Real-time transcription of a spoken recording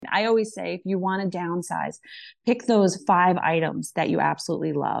I always say, if you want to downsize, pick those 5 items that you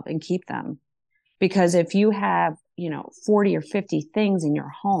absolutely love and keep them. Because if you have, 40 or 50 things in your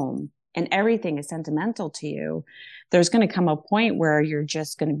home and everything is sentimental to you, there's going to come a point where you're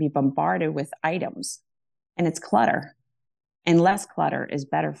just going to be bombarded with items, and it's clutter, and less clutter is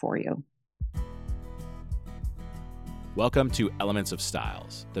better for you. Welcome to Elements of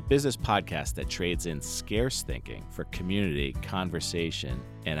Styles, the business podcast that trades in scarce thinking for community, conversation,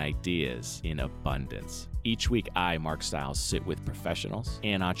 and ideas in abundance. Each week, I, Mark Stiles, sit with professionals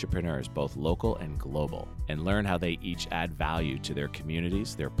and entrepreneurs, both local and global, and learn how they each add value to their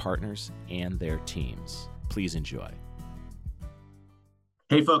communities, their partners, and their teams. Please enjoy.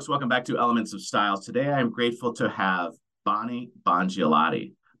 Hey, folks, welcome back to Elements of Styles. Today, I'm grateful to have Bonnie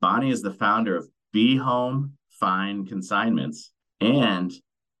Bongiolatti. Bonnie is the founder of Be Home Fine Consignments and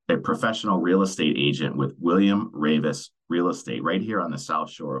a professional real estate agent with William Ravis Real Estate right here on the South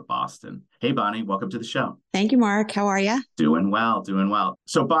Shore of Boston. Hey, Bonnie, welcome to the show. Thank you, Mark. How are you? Doing well, doing well.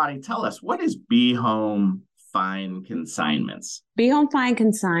 So, Bonnie, tell us, what is Be Home Fine Consignments? Be Home Fine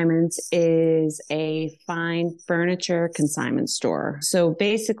Consignments is a fine furniture consignment store. So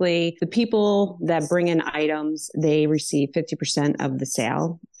basically, the people that bring in items, they receive 50% of the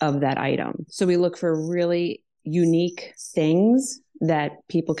sale of that item. So we look for really unique things that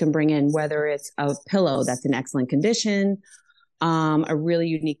people can bring in, whether it's a pillow that's in excellent condition, a really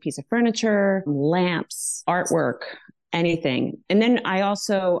unique piece of furniture, lamps, artwork, anything. And then I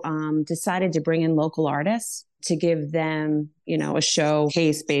also decided to bring in local artists to give them, a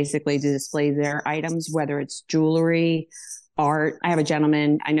showcase basically to display their items, whether it's jewelry, art. I have a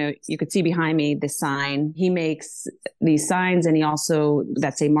gentleman, I know you could see behind me the sign. He makes these signs, and he also,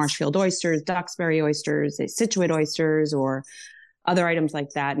 that's say Marshfield oysters, Duxbury oysters, Situate oysters, or other items like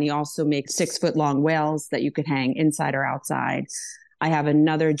that. And he also makes 6-foot long whales that you could hang inside or outside. I have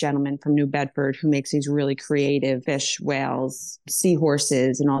another gentleman from New Bedford who makes these really creative fish, whales,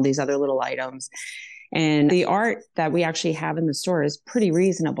 seahorses, and all these other little items. And the art that we actually have in the store is pretty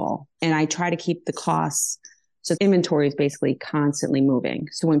reasonable. And I try to keep the costs. So inventory is basically constantly moving.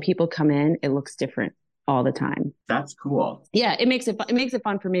 So when people come in, it looks different all the time. That's cool. Yeah, it makes it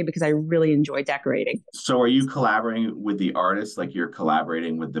fun for me because I really enjoy decorating. So are you collaborating with the artist, like you're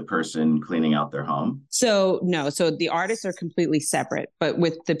collaborating with the person cleaning out their home? So no, so the artists are completely separate, but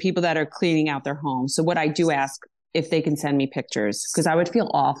with the people that are cleaning out their home. So what I do ask if they can send me pictures, because I would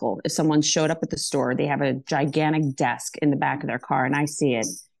feel awful if someone showed up at the store, they have a gigantic desk in the back of their car and I see it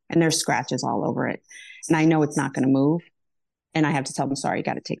and there's scratches all over it. And I know it's not going to move. And I have to tell them, sorry, you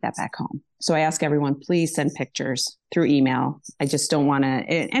got to take that back home. So I ask everyone, please send pictures through email. I just don't want to,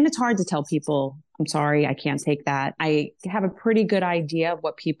 and it's hard to tell people, I'm sorry, I can't take that. I have a pretty good idea of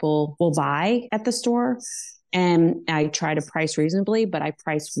what people will buy at the store. And I try to price reasonably, but I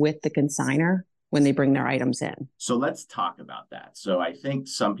price with the consignor when they bring their items in. So let's talk about that. So I think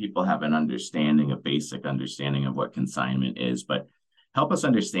some people have an understanding, a basic understanding of what consignment is, but help us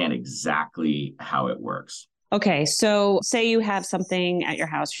understand exactly how it works. Okay, so say you have something at your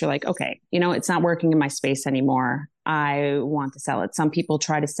house, you're like, okay, it's not working in my space anymore. I want to sell it. Some people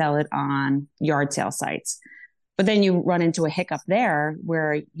try to sell it on yard sale sites, but then you run into a hiccup there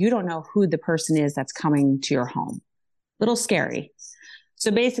where you don't know who the person is that's coming to your home. Little scary. So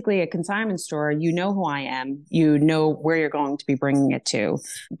basically a consignment store, you know who I am, you know where you're going to be bringing it to.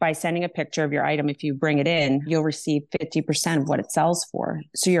 By sending a picture of your item, if you bring it in, you'll receive 50% of what it sells for.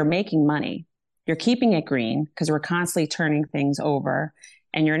 So you're making money. You're keeping it green because we're constantly turning things over,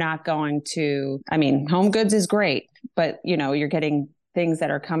 and you're not going to, home goods is great, but you're getting things that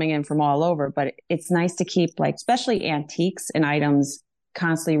are coming in from all over, but it's nice to keep, like, especially antiques and items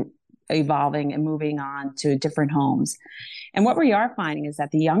constantly evolving and moving on to different homes. And what we are finding is that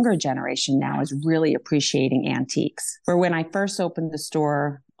the younger generation now is really appreciating antiques. Where when I first opened the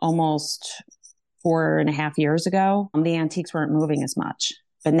store almost 4.5 years ago, the antiques weren't moving as much.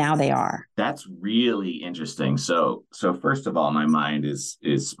 But now they are. That's really interesting. So first of all, my mind is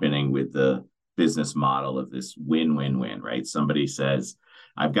spinning with the business model of this win-win-win, right? Somebody says,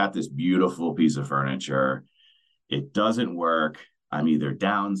 I've got this beautiful piece of furniture. It doesn't work. I'm either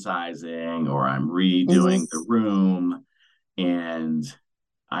downsizing or I'm redoing the room, and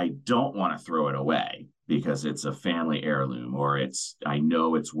I don't want to throw it away because it's a family heirloom, or I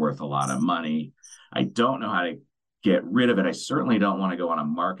know it's worth a lot of money. I don't know how to get rid of it. I certainly don't want to go on a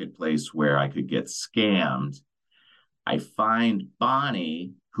marketplace where I could get scammed. I find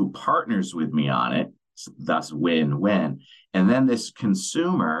Bonnie, who partners with me on it, thus win-win. And then this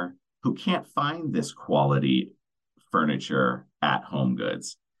consumer who can't find this quality furniture at Home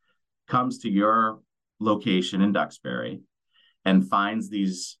Goods comes to your location in Duxbury and finds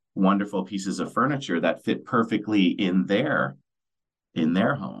these wonderful pieces of furniture that fit perfectly in their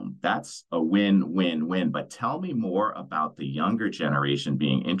home. That's a win-win-win. But tell me more about the younger generation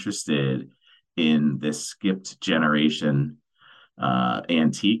being interested in this skipped generation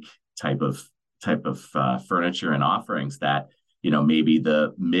antique type of furniture and offerings that maybe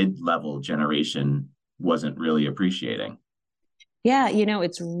the mid-level generation wasn't really appreciating. Yeah,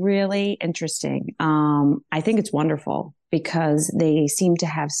 it's really interesting. I think it's wonderful because they seem to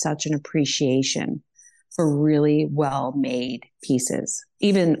have such an appreciation for really well made pieces.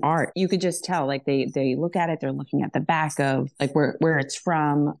 Even art, you could just tell, like they look at it, they're looking at the back of like where it's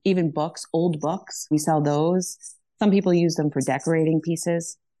from, even books, old books. We sell those. Some people use them for decorating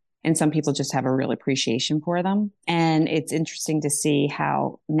pieces, and some people just have a real appreciation for them. And it's interesting to see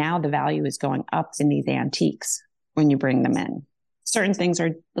how now the value is going up in these antiques when you bring them in. Certain things are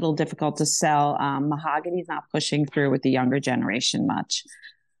a little difficult to sell. Mahogany is not pushing through with the younger generation much,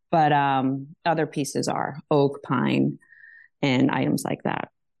 but other pieces are oak, pine, and items like that.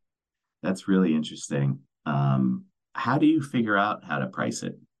 That's really interesting. How do you figure out how to price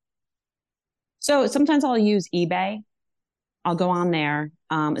it? So sometimes I'll use eBay. I'll go on there,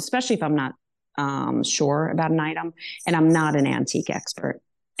 especially if I'm not sure about an item and I'm not an antique expert.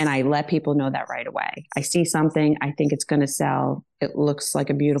 And I let people know that right away. I see something, I think it's going to sell. It looks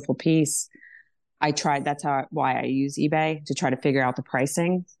like a beautiful piece. That's why I use eBay to try to figure out the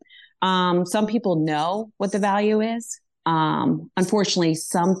pricing. Some people know what the value is. Unfortunately,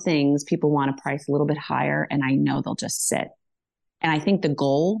 some things people want to price a little bit higher, and I know they'll just sit. And I think the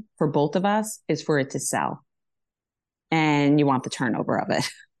goal for both of us is for it to sell, and you want the turnover of it.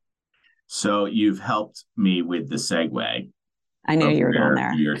 So you've helped me with the segue I knew of you were going where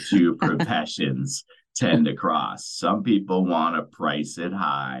there. your two professions tend to cross. Some people want to price it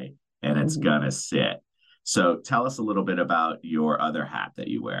high and it's Mhm. going to sit. So tell us a little bit about your other hat that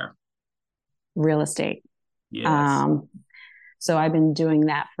you wear. Real estate. Yes. Um, so I've been doing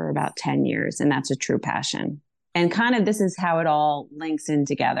that for about 10 years, and that's a true passion. And kind of this is how it all links in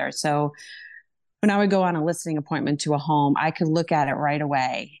together. So when I would go on a listing appointment to a home, I could look at it right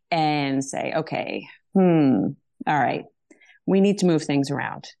away and say, okay, all right, we need to move things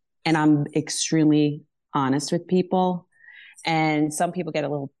around. And I'm extremely honest with people. And some people get a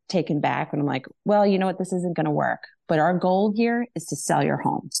little taken back when I'm like, well, you know what, this isn't going to work. But our goal here is to sell your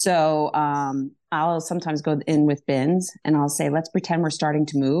home. So I'll sometimes go in with bins and I'll say, let's pretend we're starting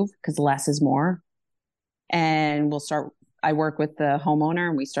to move because less is more. And I work with the homeowner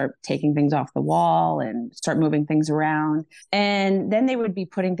and we start taking things off the wall and start moving things around. And then they would be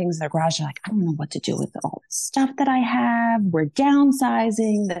putting things in their garage. They're like, I don't know what to do with all this stuff that I have. We're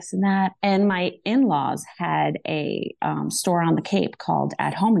downsizing this and that. And my in-laws had a store on the Cape called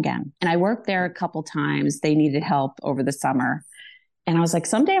At Home Again. And I worked there a couple times. They needed help over the summer. And I was like,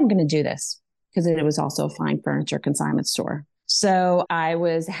 someday I'm going to do this because it was also a fine furniture consignment store. So I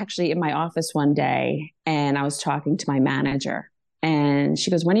was actually in my office one day and I was talking to my manager and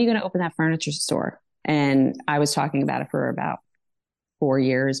she goes, when are you going to open that furniture store? And I was talking about it for about 4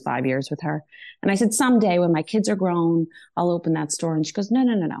 years, 5 years with her. And I said, someday when my kids are grown, I'll open that store. And she goes, no,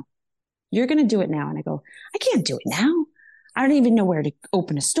 no, no, no. You're going to do it now. And I go, I can't do it now. I don't even know where to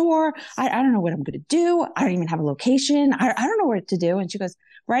open a store. I don't know what I'm going to do. I don't even have a location. I don't know what to do. And she goes,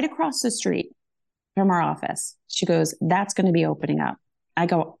 right across the street from our office. She goes, that's going to be opening up. I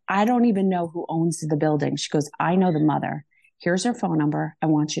go, I don't even know who owns the building. She goes, I know the mother. Here's her phone number. I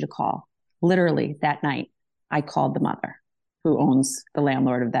want you to call. Literally that night, I called the mother who owns the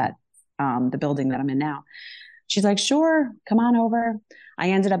landlord of the building that I'm in now. She's like, sure, come on over.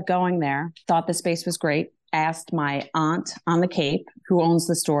 I ended up going there, thought the space was great. Asked my aunt on the Cape who owns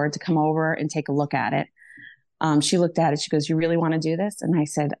the store to come over and take a look at it. She looked at it. She goes, you really want to do this? And I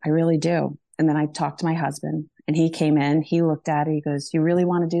said, I really do. And then I talked to my husband and he came in, he looked at it. He goes, you really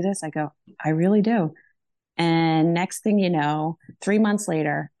want to do this? I go, I really do. And next thing you know, 3 months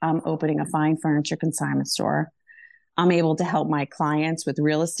later, I'm opening a fine furniture consignment store. I'm able to help my clients with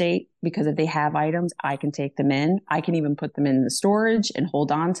real estate because if they have items, I can take them in. I can even put them in the storage and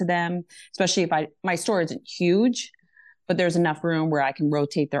hold on to them, especially if my store isn't huge, but there's enough room where I can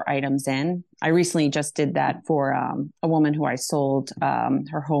rotate their items in. I recently just did that for a woman who I sold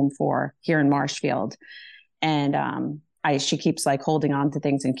her home for here in Marshfield. And she keeps like holding on to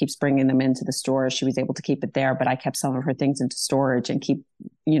things and keeps bringing them into the store. She was able to keep it there, but I kept some of her things into storage and keep,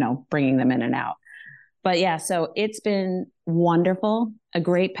 bringing them in and out. But yeah, so it's been wonderful, a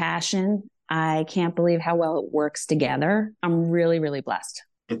great passion. I can't believe how well it works together. I'm really, really blessed.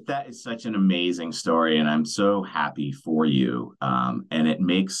 That is such an amazing story, and I'm so happy for you. And it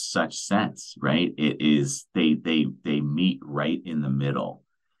makes such sense, right? It is they meet right in the middle.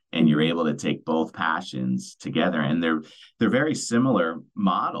 and you're able to take both passions together. And they're very similar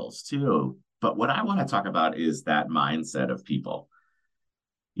models too. But what I want to talk about is that mindset of people.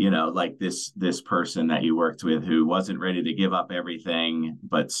 Like this person that you worked with who wasn't ready to give up everything,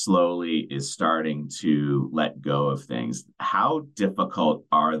 but slowly is starting to let go of things. How difficult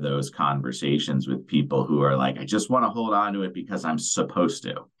are those conversations with people who are like, I just want to hold on to it because I'm supposed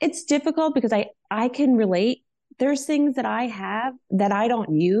to? It's difficult because I can relate. There's things that I have that I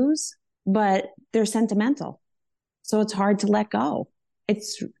don't use, but they're sentimental. So it's hard to let go.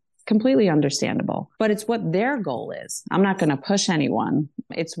 It's completely understandable, but it's what their goal is. I'm not going to push anyone.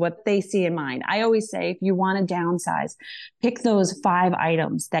 It's what they see in mind. I always say, if you want to downsize, pick those 5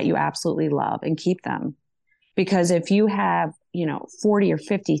 items that you absolutely love and keep them. Because if you have, 40 or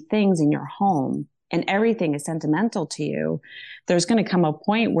 50 things in your home and everything is sentimental to you, there's going to come a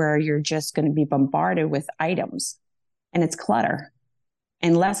point where you're just going to be bombarded with items, and it's clutter,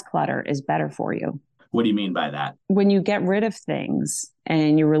 and less clutter is better for you. What do you mean by that? When you get rid of things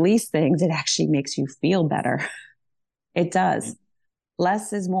and you release things, it actually makes you feel better. It does.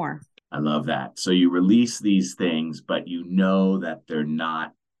 Less is more. I love that. So you release these things, but you know that they're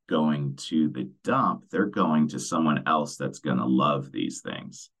not going to the dump. They're going to someone else that's going to love these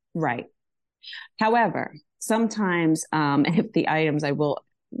things. Right. However, sometimes if the items, I will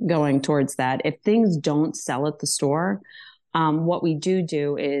going towards that, if things don't sell at the store, what we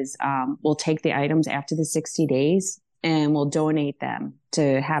do is we'll take the items after the 60 days and we'll donate them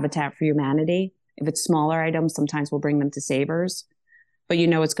to Habitat for Humanity. If it's smaller items, sometimes we'll bring them to Savers, but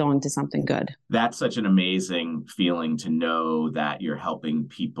it's going to something good. That's such an amazing feeling to know that you're helping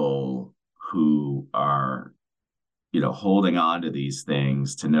people who are, holding on to these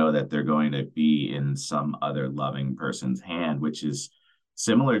things, to know that they're going to be in some other loving person's hand, which is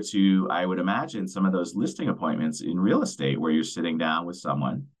similar to, I would imagine, some of those listing appointments in real estate where you're sitting down with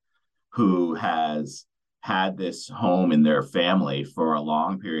someone who has had this home in their family for a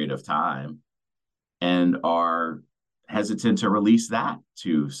long period of time and are hesitant to release that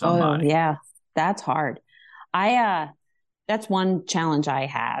to somebody. Oh, yeah, that's hard. That's one challenge I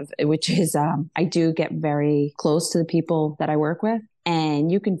have, which is I do get very close to the people that I work with, and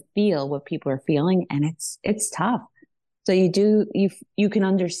you can feel what people are feeling, and it's tough. So you can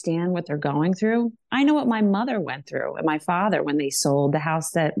understand what they're going through. I know what my mother went through and my father when they sold the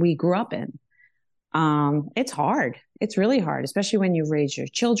house that we grew up in. It's hard. It's really hard, especially when you raise your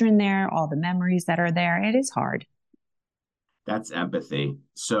children there, all the memories that are there. It is hard. That's empathy.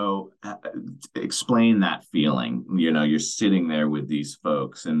 So explain that feeling. You're sitting there with these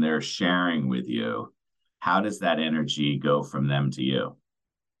folks and they're sharing with you. How does that energy go from them to you?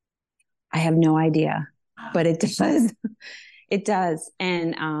 I have no idea, but it does. It does.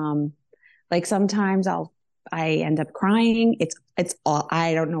 And like sometimes I end up crying. It's all,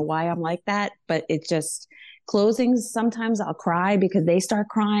 I don't know why I'm like that, but it's just closings. Sometimes I'll cry because they start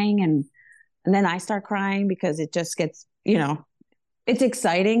crying, and then I start crying because it just gets, it's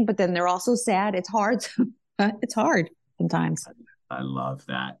exciting, but then they're also sad. It's hard. It's hard sometimes. I love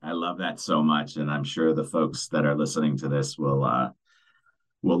that. I love that so much. And I'm sure the folks that are listening to this will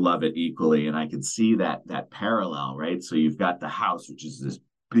love it equally. And I can see that parallel, right? So you've got the house, which is this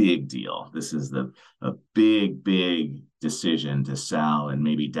big deal. This is a big, big decision to sell and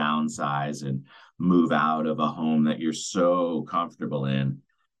maybe downsize and move out of a home that you're so comfortable in,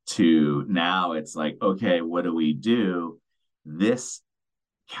 to now it's like, okay, what do we do? This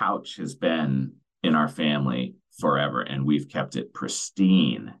couch has been in our family forever and we've kept it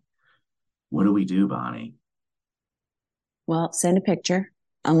pristine. What do we do, Bonnie? Well, send a picture.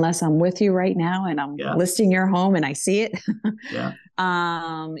 Unless I'm with you right now and I'm listing your home and I see it. Yeah.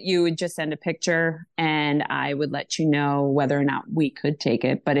 You would just send a picture and I would let you know whether or not we could take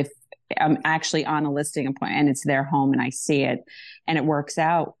it. But if I'm actually on a listing appointment and it's their home and I see it and it works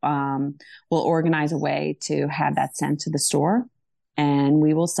out, we'll organize a way to have that sent to the store and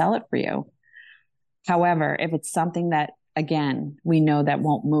we will sell it for you. However, if it's something that, again, we know that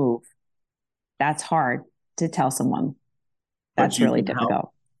won't move, that's hard to tell someone. That's really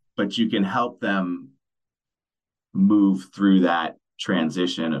difficult. But you can help them move through that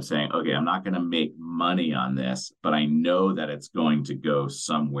transition of saying, okay, I'm not going to make money on this, but I know that it's going to go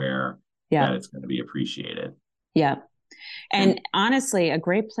somewhere that it's going to be appreciated. Yeah. And honestly, a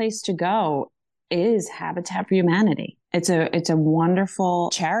great place to go is Habitat for Humanity. It's a wonderful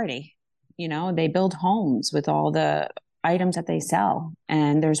charity. They build homes with all the items that they sell.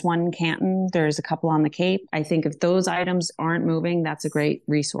 And there's one in Canton, there's a couple on the Cape. I think if those items aren't moving, that's a great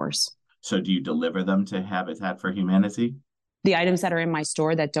resource. So do you deliver them to Habitat for Humanity? The items that are in my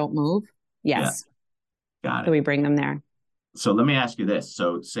store that don't move? Yes. Yeah. Got it. So we bring them there. So let me ask you this.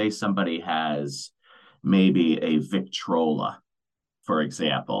 So say somebody has maybe a Victrola, for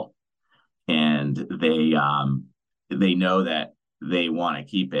example, and they know that they want to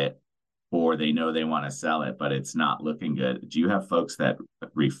keep it, or they know they want to sell it, but it's not looking good. Do you have folks that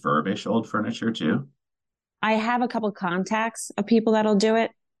refurbish old furniture too? I have a couple of contacts of people that'll do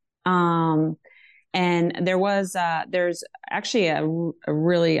it. Um, and there's actually a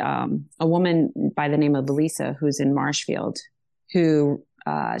really, a woman by the name of Lisa who's in Marshfield who,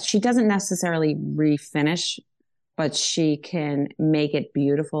 she doesn't necessarily refinish, but she can make it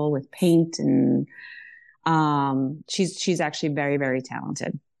beautiful with paint and, she's actually very, very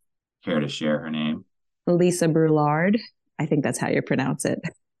talented. Care to share her name? Lisa Brulard. I think that's how you pronounce it.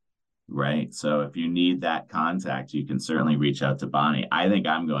 Right. So if you need that contact, you can certainly reach out to Bonnie. I think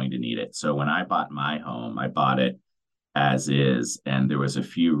I'm going to need it. So when I bought my home, I bought it as is, and there was a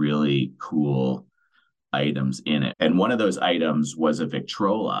few really cool items in it. And one of those items was a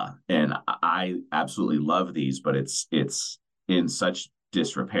Victrola, and I absolutely love these, but it's in such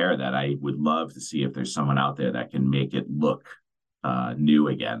disrepair that I would love to see if there's someone out there that can make it look new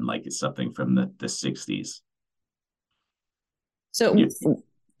again, like it's something from the 60s. So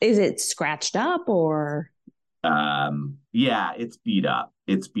is it scratched up or? Yeah, it's beat up.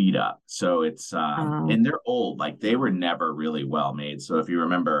 It's beat up. So it's and they're old. Like they were never really well made. So if you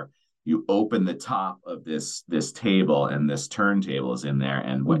remember, you open the top of this table and this turntable is in there,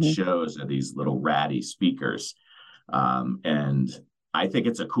 and what shows are these little ratty speakers. And I think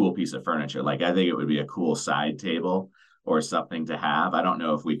it's a cool piece of furniture. Like I think it would be a cool side table or something to have. I don't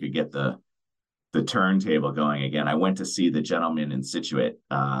know if we could get the turntable going again. I went to see the gentleman in Situate.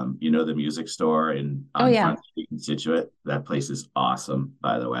 The music store Oh on yeah. Front Street in Situate. That place is awesome,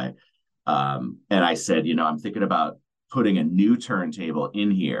 by the way. And I said, I'm thinking about putting a new turntable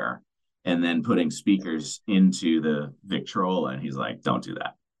in here and then putting speakers into the Victrola. And he's like, don't do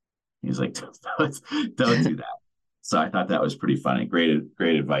that. He's like, don't do that. So I thought that was pretty funny. Great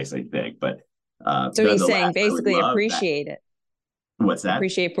advice, I think. But So he's saying I would basically love that. appreciate it. What's that?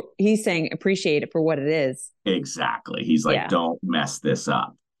 He's saying appreciate it for what it is. Exactly. He's like, Yeah. don't mess this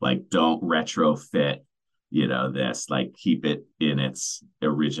up. Like, don't retrofit, this. Like, keep it in its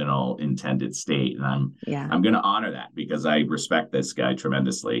original intended state. And I'm going to honor that because I respect this guy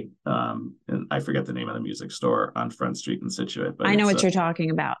tremendously. And I forget the name of the music store on Front Street in Situate, but I know what you're talking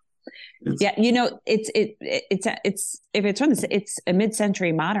about. Yeah, it's if it's from this, it's a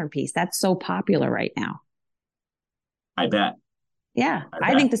mid-century modern piece that's so popular right now. I bet. Yeah,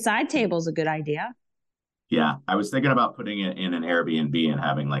 I think the side table is a good idea. Yeah, I was thinking about putting it in an Airbnb and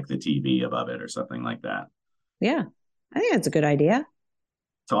having like the TV above it or something like that. Yeah, I think that's a good idea.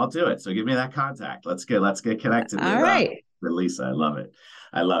 So I'll do it. So give me that contact. Let's get connected All right. with Lisa. I love it.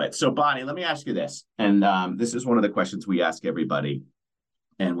 I love it. So Bonnie, let me ask you this, and this is one of the questions we ask everybody,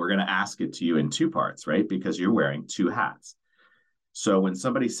 and we're going to ask it to you in two parts, right? Because you're wearing two hats. So when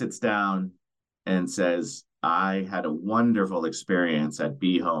somebody sits down and says, I had a wonderful experience at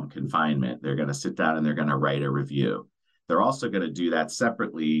Be Home confinement, they're going to sit down and they're going to write a review. They're also going to do that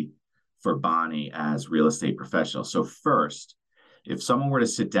separately for Bonnie as real estate professional. So first, if someone were to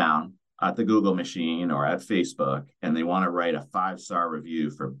sit down at the Google machine or at Facebook and they want to write a 5-star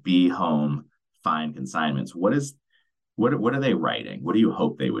review for Be Home Fine Consignments, what are they writing? What do you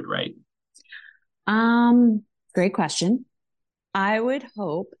hope they would write? Great question. I would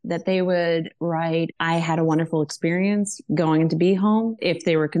hope that they would write, I had a wonderful experience going into Be Home. If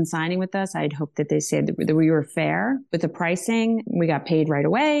they were consigning with us, I'd hope that they said that we were fair with the pricing. We got paid right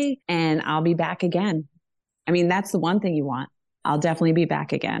away and I'll be back again. I mean, that's the one thing you want. I'll definitely be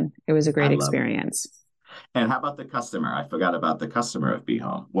back again. It was a great experience. And how about the customer? I forgot about the customer of Be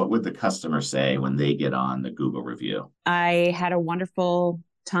Home. What would the customer say when they get on the Google review? I had a wonderful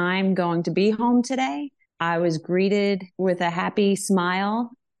time going to Be Home today. I was greeted with a happy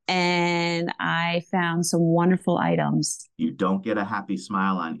smile and I found some wonderful items. You don't get a happy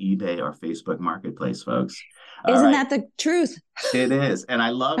smile on eBay or Facebook Marketplace, folks. Isn't that the truth? It is. And I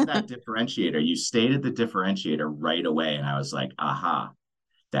love that differentiator. You stated the differentiator right away. And I was like, aha,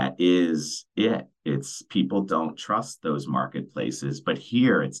 that is it. It's people don't trust those marketplaces, but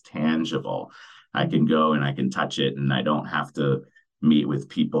here it's tangible. I can go and I can touch it and I don't have to meet with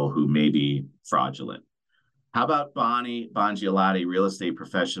people who may be fraudulent. How about Bonnie Bongiolatti, real estate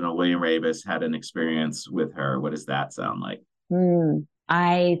professional? William Rabus had an experience with her. What does that sound like?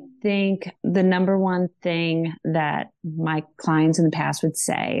 I think the number one thing that my clients in the past would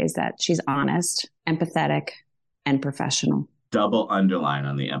say is that she's honest, empathetic, and professional. Double underline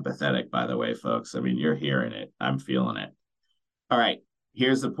on the empathetic, by the way, folks. I mean, you're hearing it. I'm feeling it. All right.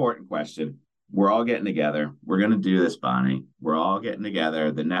 Here's the important question. we're all getting together. We're going to do this, Bonnie. We're all getting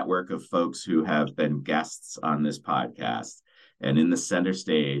together, the network of folks who have been guests on this podcast. And in the center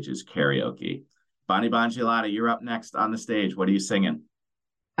stage is karaoke. Bonnie Bongiolatti, you're up next on the stage. What are you singing?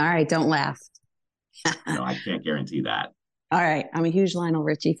 All right, don't laugh. No, I can't guarantee that. All right, I'm a huge Lionel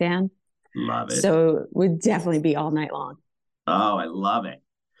Richie fan. Love it. So it would definitely be All Night Long. Oh, I love it.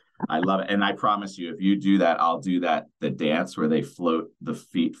 I love it. And I promise you, if you do that, I'll do that. The dance where they float the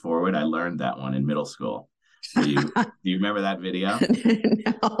feet forward. I learned that one in middle school. Do you remember that video?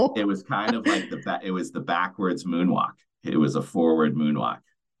 No. It was kind of like it was the backwards moonwalk. It was a forward moonwalk.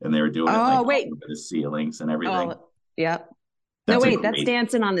 And they were doing it like over the ceilings and everything. Oh, yep. That's that's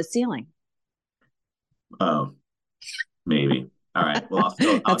dancing on the ceiling. Oh, maybe. All right. Well, I'll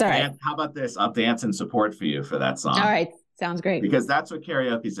That's all right. How about this? I'll dance in support for you for that song. All right. Sounds great. Because that's what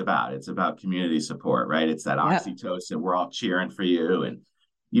karaoke is about. It's about community support, right? It's that oxytocin. We're all cheering for you. And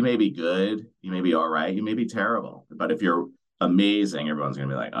you may be good. You may be all right. You may be terrible. But if you're amazing, everyone's going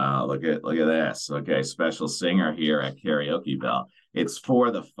to be like, oh, look at this. Okay, special singer here at Karaokeville. It's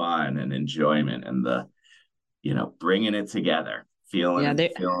for the fun and enjoyment and the, bringing it together, feeling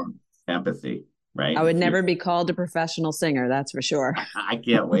empathy, right? I would never be called a professional singer. That's for sure. I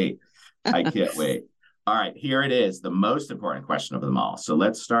can't wait. I can't wait. All right, here it is, the most important question of them all. So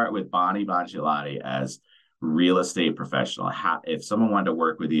let's start with Bonnie Bongiolatti as real estate professional. If someone wanted to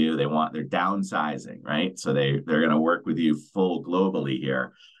work with you, they're downsizing, right? So they're going to work with you full globally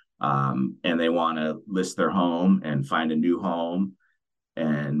here. And they want to list their home and find a new home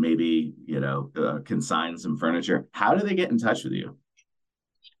and maybe, consign some furniture. How do they get in touch with you?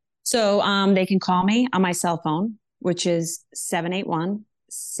 So they can call me on my cell phone, which is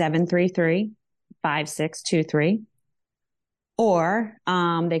 781-733-5623, or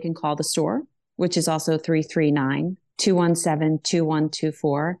they can call the store, which is also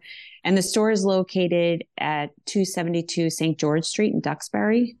 339-217-2124. And the store is located at 272 St. George Street in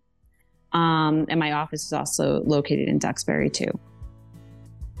Duxbury. And my office is also located in Duxbury too.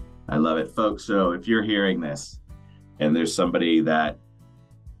 I love it, folks. So if you're hearing this and there's somebody that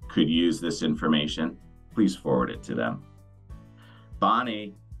could use this information, please forward it to them.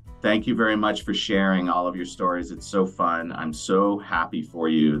 Bonnie, thank you very much for sharing all of your stories. It's so fun. I'm so happy for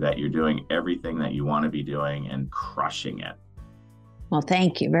you that you're doing everything that you want to be doing and crushing it. Well,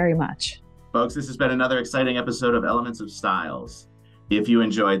 thank you very much. Folks, this has been another exciting episode of Elements of Styles. If you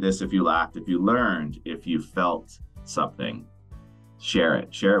enjoyed this, if you laughed, if you learned, if you felt something, share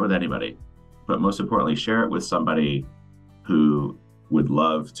it. Share it with anybody. But most importantly, share it with somebody who would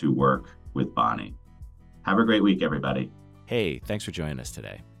love to work with Bonnie. Have a great week, everybody. Hey, thanks for joining us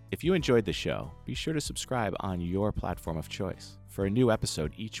today. If you enjoyed the show, be sure to subscribe on your platform of choice for a new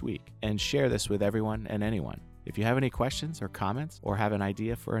episode each week and share this with everyone and anyone. If you have any questions or comments or have an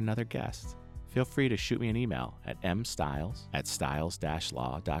idea for another guest, feel free to shoot me an email at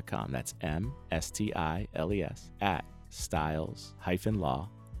mstiles@styles-law.com. That's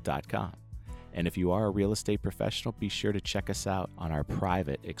mstiles@styles-law.com. And if you are a real estate professional, be sure to check us out on our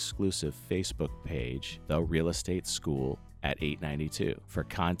private, exclusive Facebook page, The Real Estate School at 892, for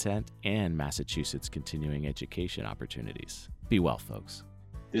content and Massachusetts continuing education opportunities. Be well, folks.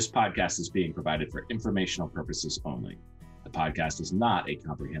 This podcast is being provided for informational purposes only. The podcast is not a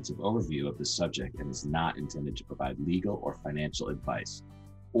comprehensive overview of the subject and is not intended to provide legal or financial advice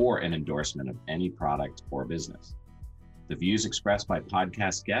or an endorsement of any product or business. The views expressed by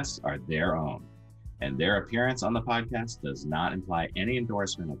podcast guests are their own, and their appearance on the podcast does not imply any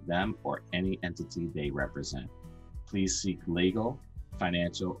endorsement of them or any entity they represent. Please seek legal,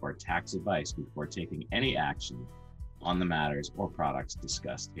 financial, or tax advice before taking any action on the matters or products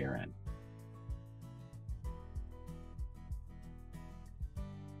discussed herein.